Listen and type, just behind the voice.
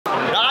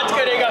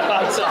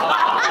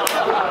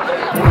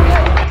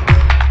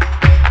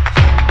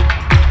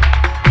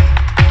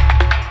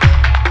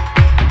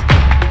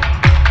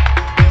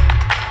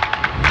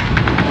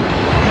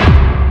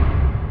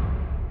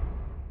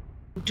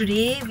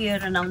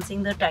are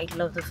announcing the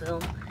title of the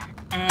film,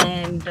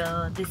 and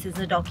this is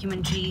a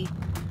documentary,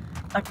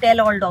 a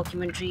tell-all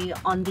documentary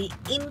on the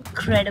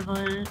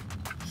incredible,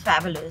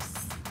 fabulous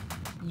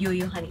Yo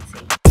Yo Honey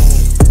Singh.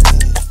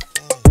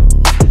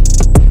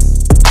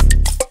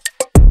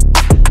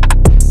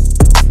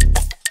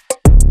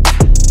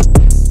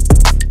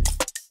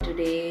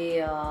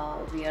 Today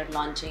we are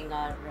launching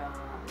our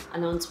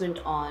announcement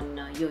on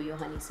Yo Yo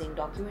Honey Singh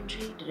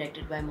documentary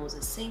directed by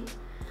Mozez Singh.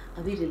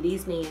 अभी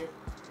release नहीं है,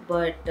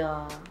 but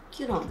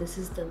you know, this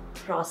is the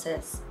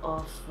process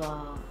of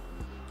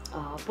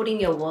putting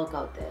your work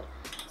out there.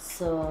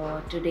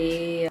 So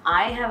today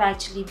I have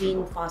actually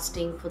been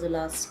fasting for the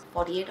last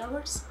 48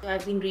 hours.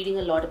 I've been reading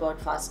a lot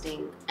about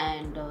fasting,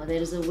 and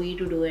there is a way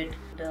to do it.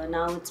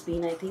 Now it's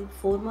been, I think,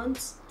 4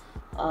 months,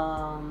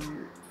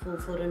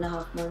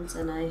 4.5 months,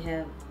 and I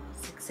have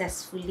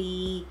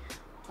successfully,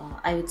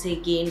 I would say,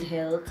 gained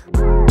health.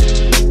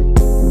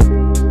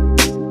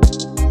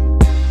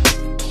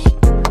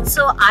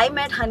 So I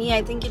met Honey,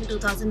 I think, in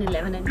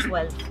 2011 and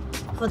 12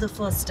 for the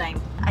first time.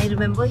 I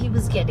remember he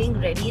was getting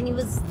ready and he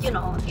was, you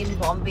know, in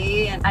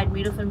Bombay, and I'd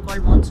made a film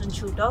called Monsoon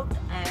Shootout,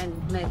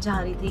 and मैं चाह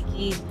रही थी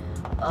कि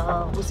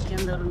उसके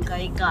अंदर उनका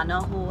एक गाना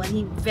हो, and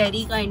he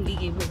very kindly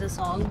gave me the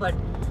song, but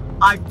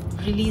our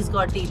release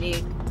got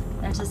delayed.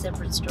 That's a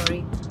separate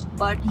story.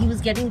 But he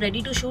was getting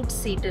ready to shoot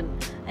Satan,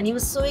 and he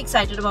was so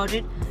excited about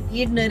it. He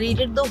had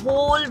narrated the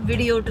whole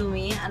video to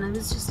me, and I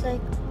was just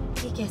like,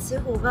 ये कैसे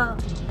होगा?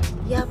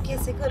 ये आप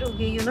कैसे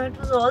करोगे? You know, it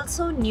was all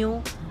so new.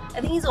 I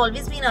think he's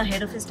always been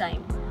ahead of his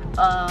time,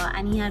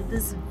 and he had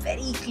this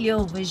very clear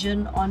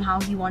vision on how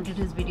he wanted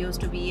his videos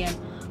to be and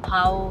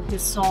how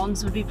his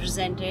songs would be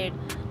presented,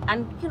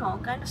 and you know,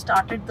 kind of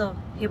started the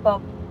hip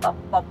hop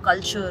pop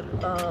culture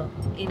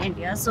in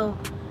India. So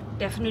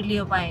definitely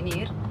a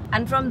pioneer.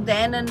 And from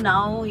then and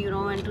now, you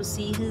know, and to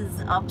see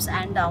his ups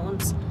and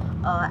downs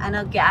and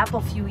a gap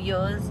of few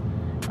years,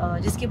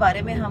 जिसके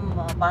बारे में हम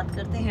बात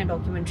करते हैं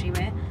documentary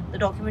में. The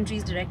documentary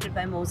is directed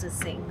by Mozez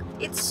Singh.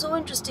 It's so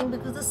interesting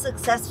because the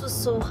success was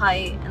so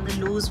high and the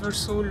lows were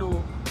so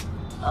low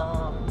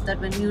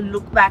that when you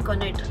look back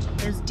on it,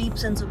 there's deep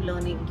sense of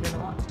learning. You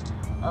know,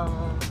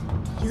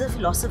 he's a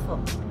philosopher,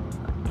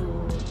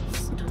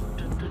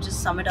 to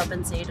just sum it up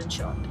and say it in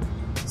short.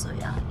 So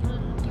yeah,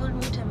 you'll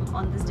meet him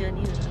on this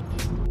journey with us.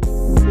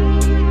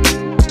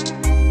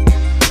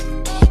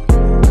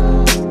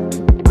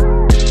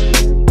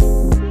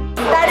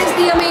 That is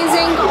the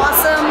amazing,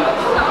 awesome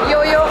Yo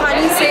Yo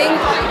Honey Singh.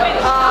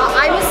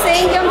 I was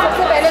saying कि हम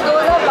सबसे पहले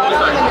 2012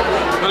 में मिले,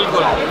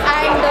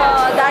 and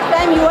that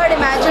time you had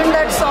imagined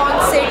that song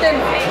Satan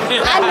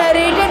and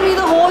narrated me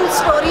the whole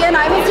story, and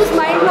I was just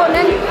mind blown,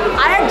 and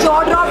I had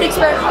jaw-dropped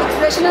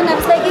expression, and I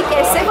was like, ये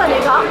कैसे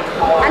बनेगा?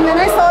 And when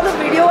I saw the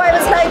video, I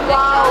was like,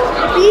 wow,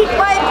 beat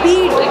by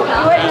beat, you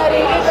had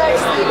narrated that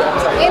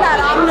in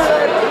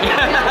Aramnagar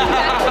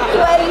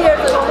 12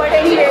 years ago. But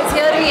anyways,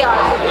 here we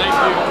are.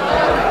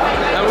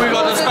 And we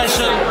got a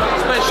special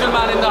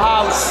man in the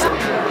house.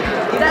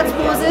 That's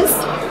Mozez.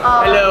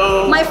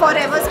 Hello. My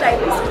forever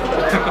stylist.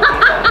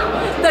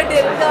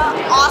 the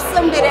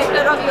awesome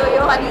director of Yo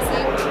Yo Honey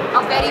Singh.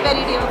 A very,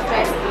 very dear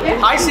friend.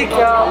 Hi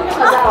Sikhya.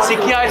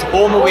 Sikhya is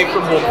home away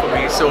from home for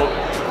me, so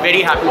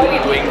very happy to be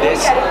doing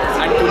this.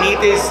 And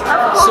Guneet is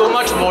so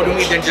much more to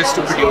me than just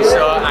a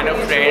producer and a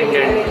friend,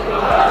 and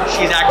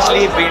she's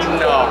actually been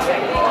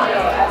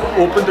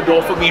opened the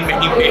door for me in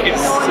many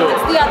ways. So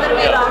it's the other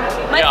way around.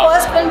 My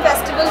first film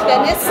festival,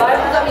 Venice.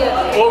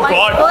 Oh my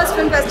God. First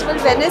film festival,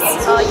 Venice.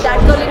 That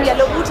Girl in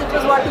Yellow Boots. It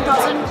was what,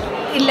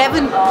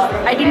 2011.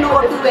 I didn't know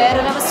what to wear,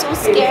 and I was so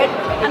scared.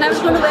 And I was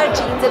going to wear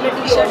jeans and a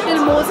t-shirt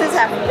till Mozez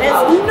happened.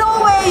 There's no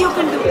way you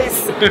can do this.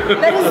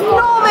 There is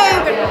no way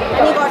you can.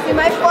 And he got me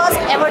my first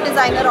ever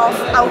designer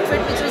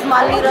outfit, which was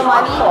Malini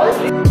Ramani.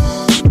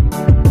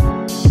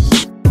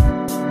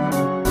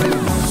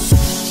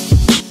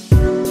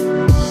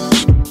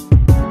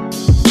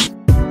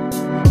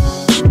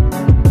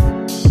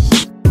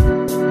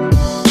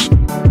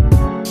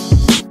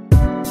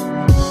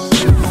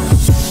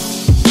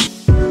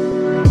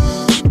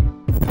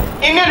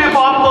 Indian hip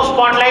hop को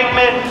spotlight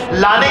में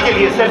लाने के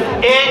लिए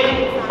सिर्फ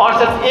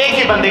एक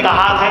ही बंदे का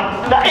हाथ है,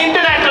 द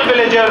इंटरनेशनल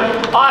विलेजर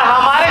और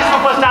हमारे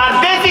सुपरस्टार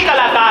देसी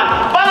कलाकार,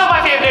 one of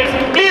my favourites.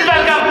 Please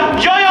welcome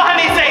yo yo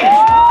Honey Singh.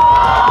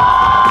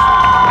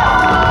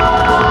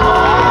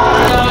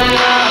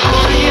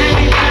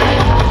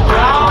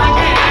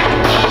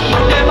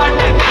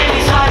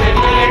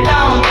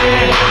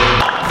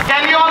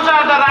 Can we also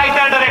have the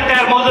writer director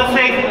मोजेज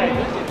Singh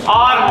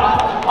और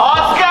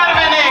ऑस्कर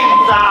विनिंग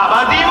साहब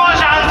अजीमो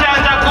शान से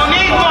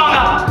गुनीत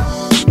मोंगा.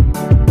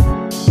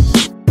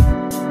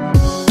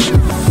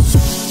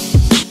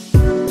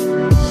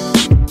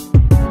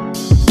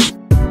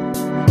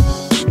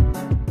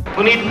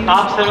 गुनीत,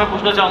 आपसे मैं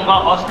पूछना चाहूँगा,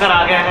 ऑस्कर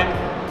आ गया है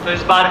तो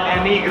इस बार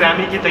एमी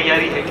ग्रैमी की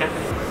तैयारी है क्या?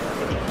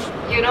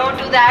 You know,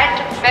 to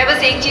that, मैं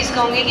बस एक चीज़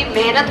कहूँगी कि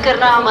मेहनत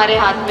करना हमारे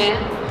हाथ में है.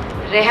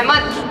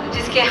 रहमत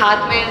जिसके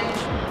हाथ में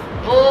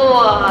वो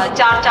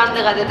 4 चांद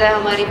लगा देता है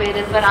हमारी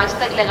मेहनत पर. आज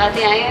तक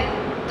लगाते आए हैं,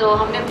 तो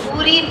हमने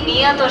पूरी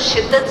नियत और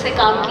शिद्दत से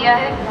काम किया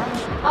है.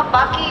 अब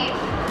बाकी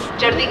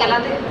चढ़ती कला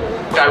थे.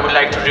 I would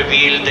like to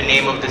reveal the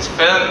name of this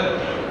film.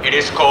 It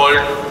is called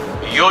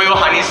Yo Yo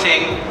Honey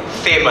Singh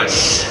Famous,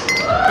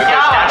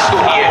 because that's who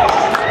he is.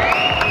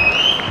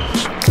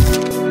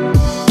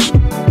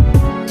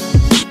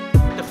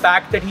 The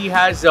fact that he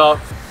has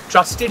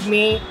trusted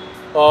me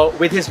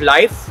with his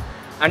life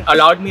and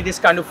allowed me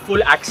this kind of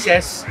full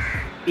access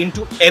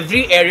into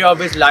every area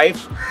of his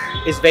life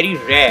is very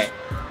rare,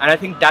 and I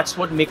think that's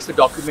what makes the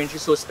documentary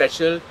so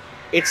special.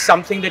 It's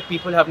something that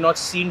people have not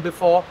seen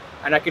before,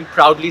 and I can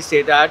proudly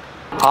say that.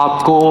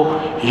 आपको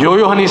यो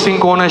यो हनी सिंह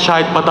कौन है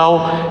शायद पता हो,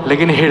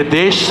 लेकिन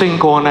हृदय सिंह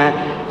कौन है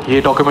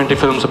ये डॉक्यूमेंट्री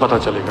फिल्म से पता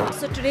चलेगा.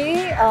 So today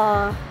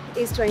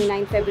is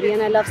 29 February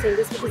and I love saying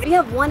this because we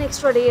have one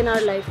extra day in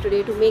our life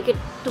today to make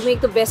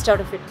the best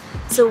out of it.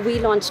 So we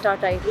launched our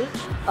title.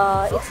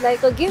 It's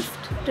like a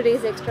gift.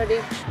 Today's extra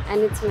day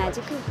and it's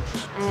magical.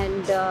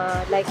 And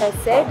like I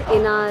said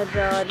in our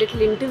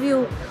little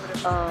interview,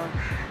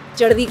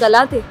 चढ़ती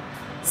कला थे.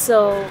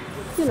 So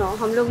you know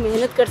हम लोग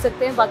मेहनत कर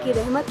सकते हैं, बाकी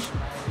रहमत.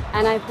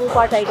 And I hope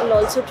our title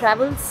also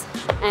travels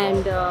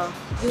and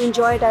you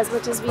enjoy it as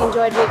much as we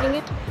enjoyed making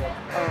it.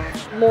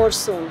 More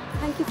soon.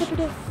 Thank you for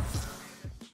today.